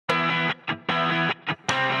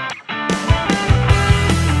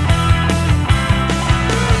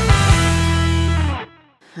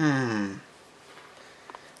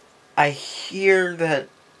I hear that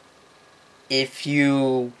if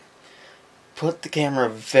you put the camera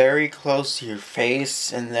very close to your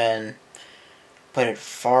face and then put it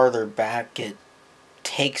farther back, it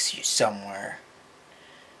takes you somewhere.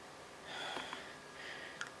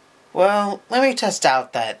 Well, let me test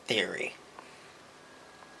out that theory.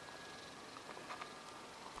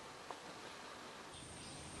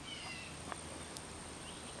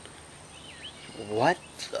 What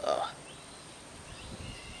the?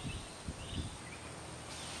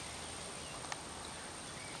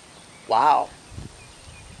 Wow.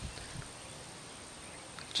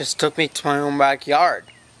 Just took me to my own backyard.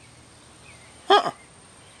 Huh.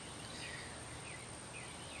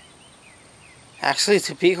 Actually,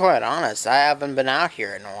 to be quite honest, I haven't been out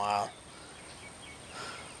here in a while.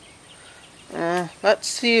 Let's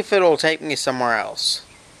see if it'll take me somewhere else.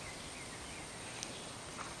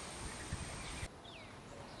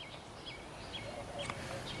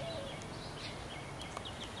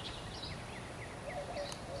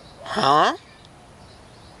 Huh?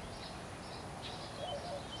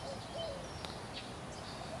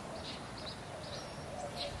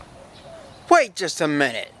 Wait just a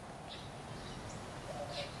minute.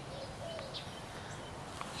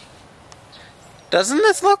 Doesn't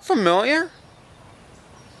this look familiar?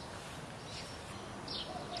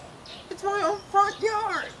 It's my own front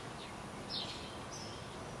yard.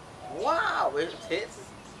 Wow, it's.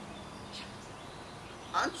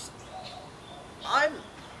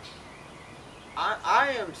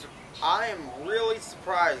 I am really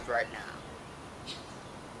surprised right now.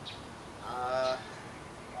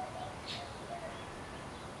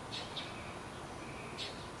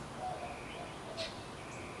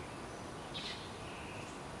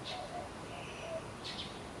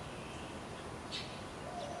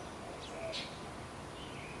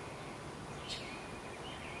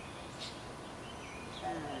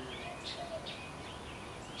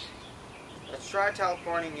 Let's try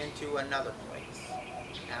teleporting into another place.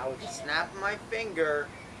 Now with the snap of my finger,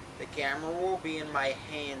 the camera will be in my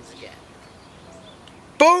hands again.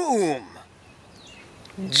 Boom!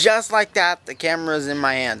 Just like that, the camera is in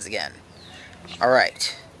my hands again.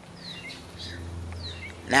 Alright.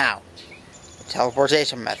 Now,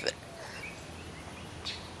 teleportation method.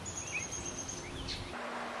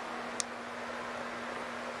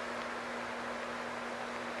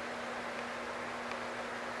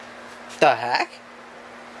 The heck?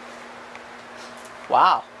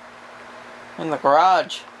 Wow. In the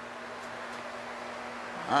garage.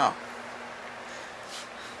 Wow.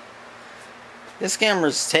 This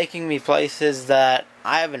camera's taking me places that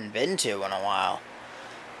I haven't been to in a while.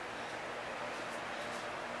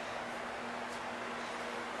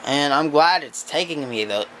 And I'm glad it's taking me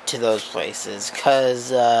to those places,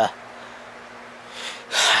 because I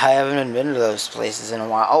haven't been to those places in a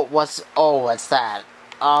while. What's that?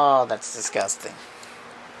 Oh, that's disgusting.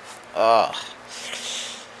 Ugh.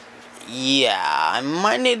 Yeah, I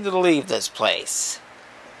might need to leave this place.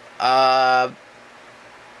 Yeah,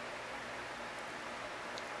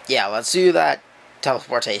 let's do that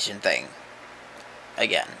teleportation thing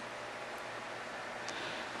again.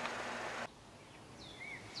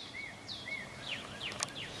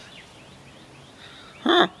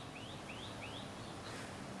 Huh.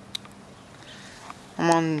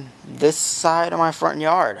 I'm on this side of my front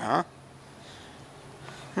yard, huh?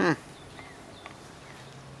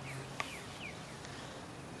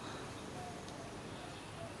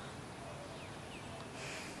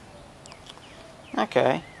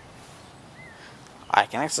 Okay. I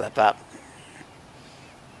can accept that.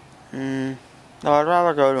 No, I'd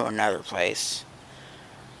rather go to another place.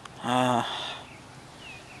 Let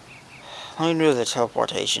me do the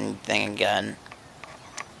teleportation thing again.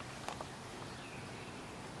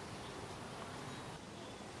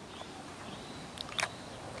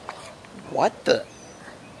 What the?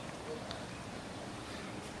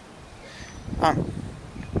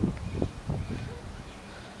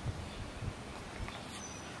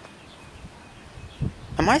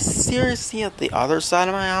 Am I seriously at the other side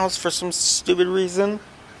of my house for some stupid reason?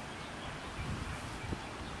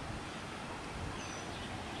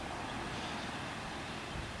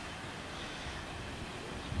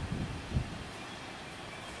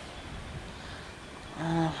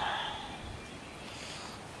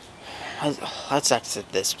 Let's exit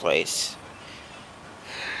this place.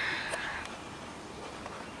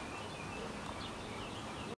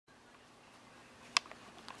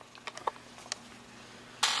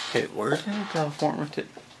 Okay, where did it teleport me to?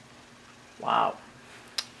 Wow.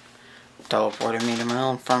 Teleported me to my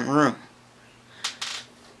own front room.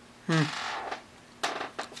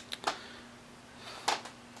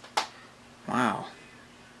 Wow.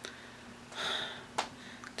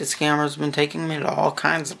 This camera's been taking me to all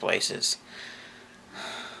kinds of places.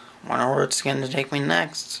 Wonder where it's going to take me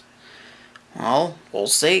next. Well, we'll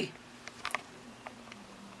see.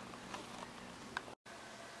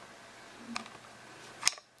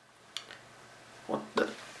 What the?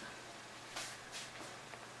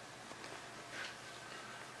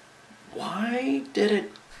 Why did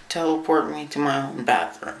it teleport me to my own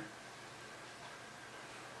bathroom?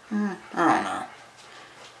 I don't know.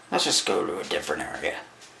 Let's just go to a different area.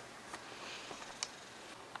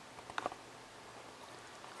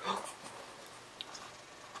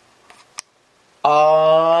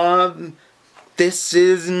 This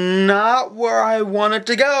is not where I wanted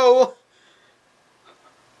to go.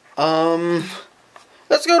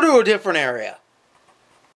 Let's go to a different area.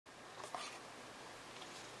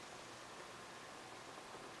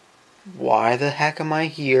 Why the heck am I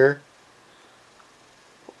here?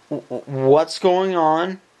 What's going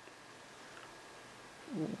on?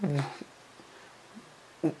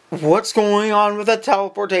 What's going on with the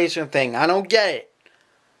teleportation thing? I don't get it.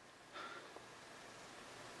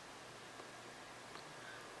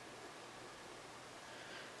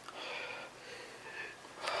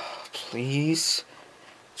 Please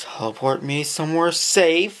teleport me somewhere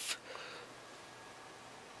safe.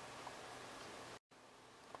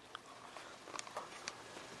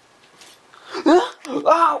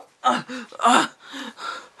 Ow!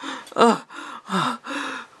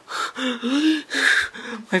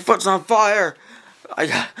 My foot's on fire. I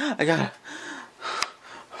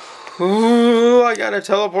gotta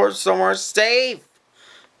teleport somewhere safe.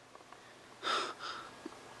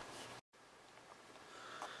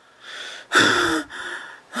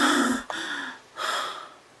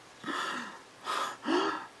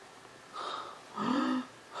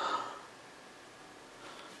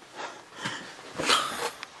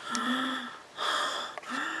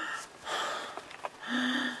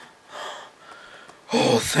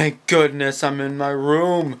 Oh, thank goodness I'm in my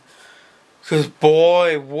room. Cause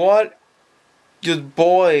boy, what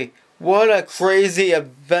a crazy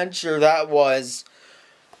adventure that was.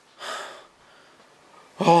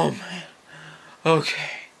 Oh man.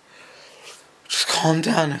 Okay. Just calm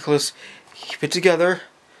down, Nicholas. Keep it together.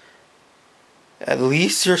 At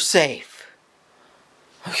least you're safe.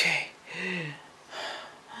 Okay.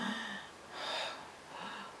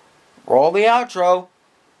 Roll the outro.